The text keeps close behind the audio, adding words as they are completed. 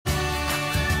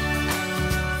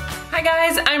Hi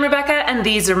guys, I'm Rebecca and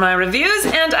these are my reviews,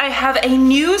 and I have a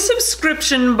new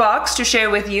subscription box to share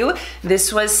with you.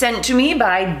 This was sent to me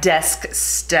by Desk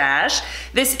Stash.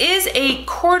 This is a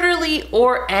quarterly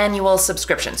or annual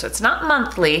subscription, so it's not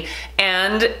monthly,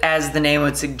 and as the name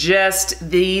would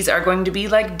suggest, these are going to be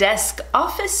like desk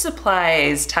office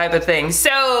supplies type of thing.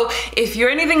 So if you're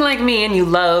anything like me and you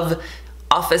love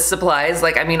office supplies,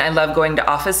 like, I mean, I love going to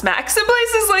Office Max and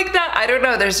places like that. I don't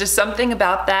know, there's just something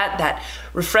about that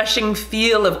refreshing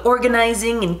feel of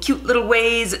organizing in cute little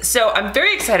ways. So I'm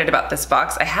very excited about this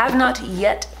box. I have not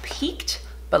yet peeked,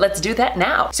 but let's do that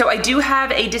now. So I do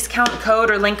have a discount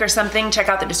code or link or something. Check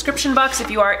out the description box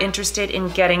if you are interested in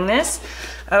getting this.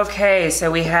 Okay, so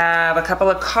we have a couple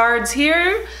of cards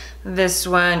here. This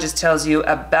one just tells you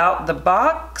about the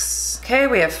box. Okay,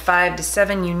 we have 5 to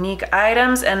 7 unique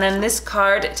items, and then this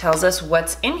card tells us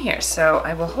what's in here. So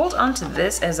I will hold on to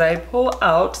this as I pull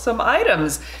out some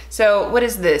items. So what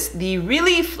is this? The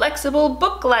really flexible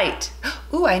book light.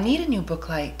 Ooh, I need a new book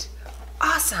light.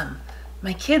 Awesome.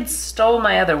 My kids stole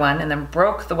my other one and then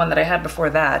broke the one that I had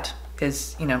before that.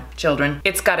 Because, you know, children.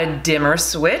 It's got a dimmer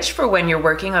switch for when you're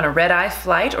working on a red-eye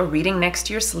flight or reading next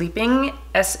to your sleeping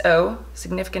SO,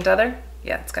 significant other.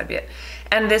 Yeah, it's gotta be it.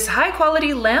 And this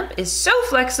high-quality lamp is so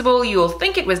flexible you'll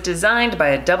think it was designed by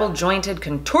a double-jointed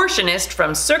contortionist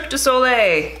from Cirque du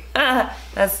Soleil.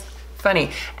 That's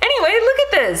funny. Anyway, look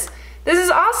at this. This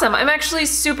is awesome. I'm actually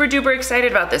super duper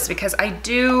excited about this because I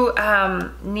do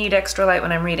need extra light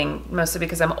when I'm reading, mostly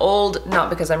because I'm old, not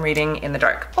because I'm reading in the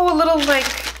dark. Oh, a little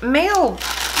like mail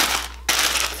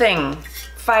thing,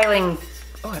 filing.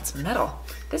 Oh, it's metal.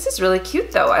 This is really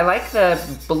cute though. I like the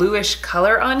bluish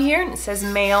color on here, and it says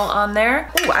mail on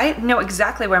there. Oh, I know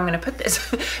exactly where I'm gonna put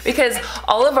this because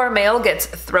all of our mail gets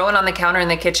thrown on the counter in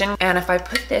the kitchen, and if I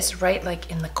put this right like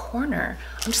in the corner,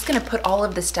 I'm just gonna put all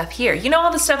of the stuff here. You know,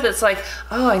 all the stuff that's like,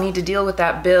 oh, I need to deal with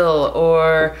that bill,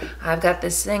 or I've got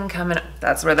this thing coming up.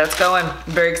 That's where that's going.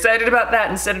 I'm very excited about that.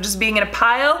 Instead of just being in a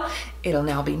pile, it'll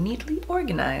now be neatly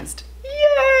organized.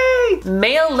 Yay!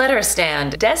 Mail letter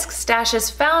stand. Desk Stash's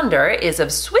founder is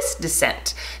of Swiss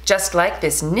descent, just like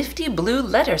this nifty blue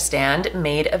letter stand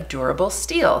made of durable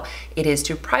steel. It is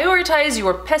to prioritize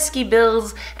your pesky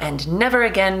bills and never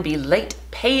again be late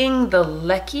paying the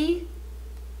lecky?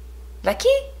 Lecky?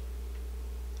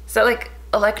 Is that like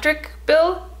electric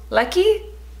bill? Lecky?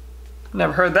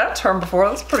 Never heard that term before.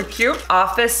 That's pretty cute.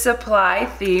 Office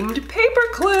supply themed paper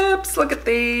clips. Look at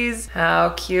these.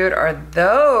 How cute are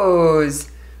those?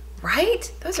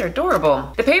 Right? Those are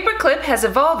adorable. The paper clip has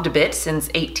evolved a bit since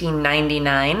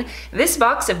 1899. This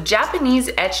box of Japanese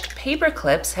etched paper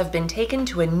clips have been taken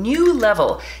to a new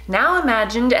level, now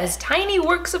imagined as tiny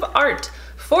works of art.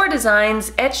 4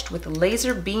 designs etched with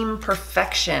laser beam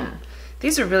perfection.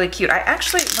 These are really cute. I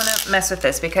actually want to mess with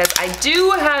this because I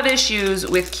do have issues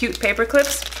with cute paper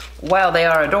clips. While they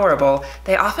are adorable,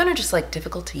 they often are just like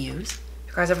difficult to use.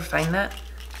 You guys ever find that?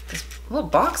 This little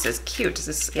box is cute. Does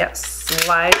this, yeah,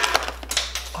 slide.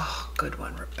 Oh, good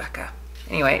one, Rebecca.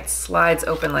 Anyway, it slides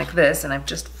open like this, and I've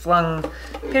just flung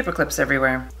paper clips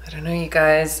everywhere. I don't know, you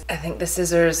guys. I think the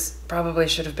scissors probably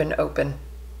should have been open.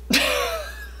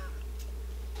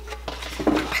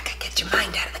 Rebecca, get your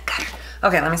mind out of the gutter.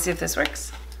 Okay, let me see if this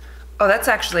works. Oh, that's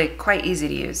actually quite easy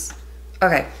to use.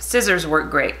 Okay, scissors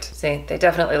work great. See, they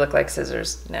definitely look like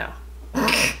scissors now.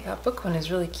 That book one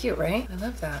is really cute, right? I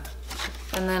love that.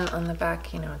 And then on the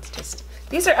back, you know, it's just,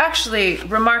 these are actually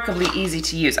remarkably easy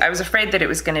to use. I was afraid that it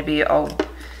was gonna be all,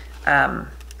 I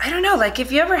don't know, like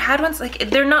if you ever had ones, like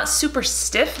they're not super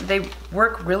stiff, they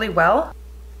work really well.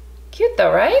 Cute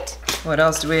though, right? What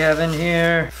else do we have in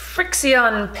here?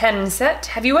 Frixion Pen Set.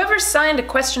 Have you ever signed a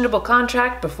questionable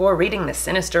contract before reading the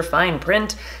sinister fine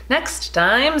print? Next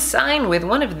time, sign with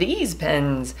one of these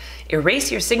pens.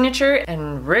 Erase your signature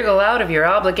and wriggle out of your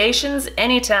obligations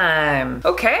anytime.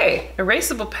 Okay,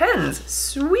 erasable pens,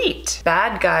 sweet.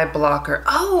 Bad Guy Blocker.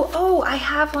 Oh, I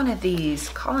have one of these.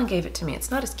 Colin gave it to me.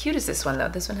 It's not as cute as this one though.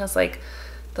 This one has like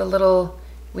the little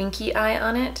winky eye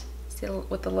on it.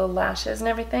 With the little lashes and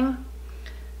everything.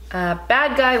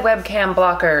 Bad Guy Webcam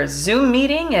Blocker. Zoom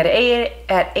meeting at 8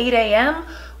 a.m.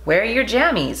 Wear your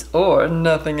jammies or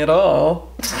nothing at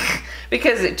all.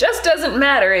 Because it just doesn't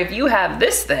matter if you have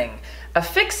this thing.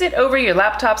 Affix it over your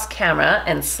laptop's camera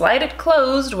and slide it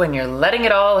closed when you're letting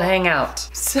it all hang out.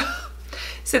 So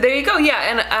there you go. Yeah,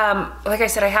 and like I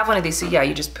said, I have one of these. So yeah,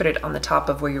 you just put it on the top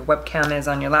of where your webcam is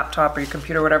on your laptop or your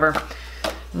computer or whatever.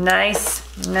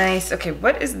 Nice, nice. Okay,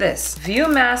 what is this?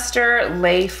 Viewmaster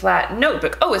lay flat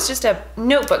notebook. Oh, it's just a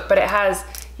notebook, but it has,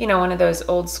 you know, one of those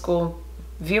old school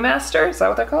Viewmaster, is that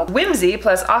what they're called? Whimsy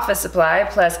plus office supply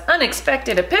plus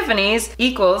unexpected epiphanies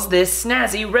equals this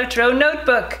snazzy retro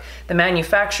notebook. The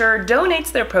manufacturer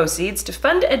donates their proceeds to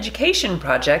fund education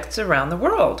projects around the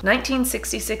world.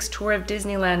 1966 tour of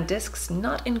Disneyland discs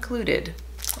not included.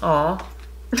 Aw.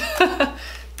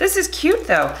 This is cute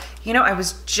though. You know, I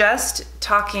was just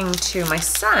talking to my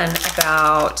son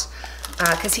about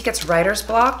because he gets writer's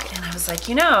block, and I was like,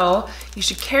 you know, you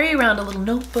should carry around a little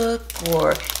notebook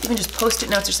or even just post-it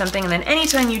notes or something, and then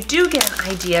anytime you do get an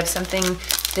idea of something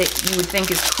that you would think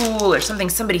is cool or something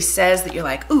somebody says that you're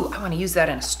like, ooh, I want to use that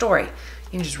in a story, you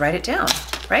can just write it down,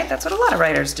 right? That's what a lot of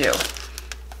writers do.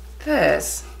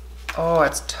 This, oh,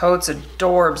 it's totes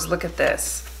adorbs. Look at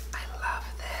this. I love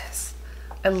this.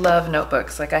 I love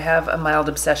notebooks. Like, I have a mild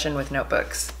obsession with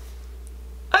notebooks.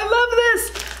 I love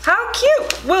this. How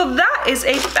cute. Well, that is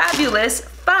a fabulous,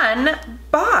 fun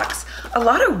box. A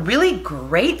lot of really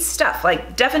great stuff.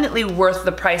 Like, definitely worth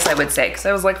the price, I would say, because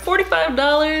I was like, $45.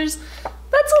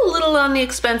 That's a little on the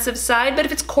expensive side, but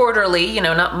if it's quarterly, you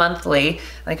know, not monthly,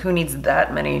 like, who needs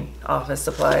that many office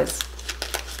supplies?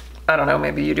 I don't know,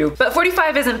 maybe you do. But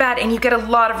 45 isn't bad, and you get a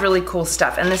lot of really cool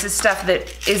stuff. And this is stuff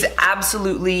that is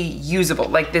absolutely usable.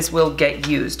 Like, this will get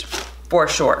used for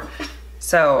sure.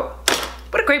 So,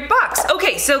 what a great box.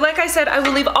 Okay, so like I said, I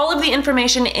will leave all of the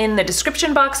information in the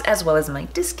description box as well as my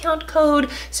discount code.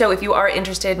 So if you are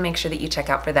interested, make sure that you check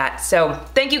out for that. So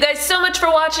thank you guys so much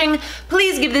for watching.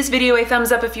 Please give this video a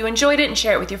thumbs up if you enjoyed it and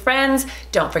share it with your friends.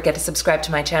 Don't forget to subscribe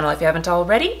to my channel if you haven't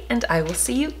already, and I will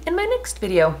see you in my next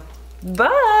video.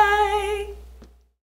 Bye!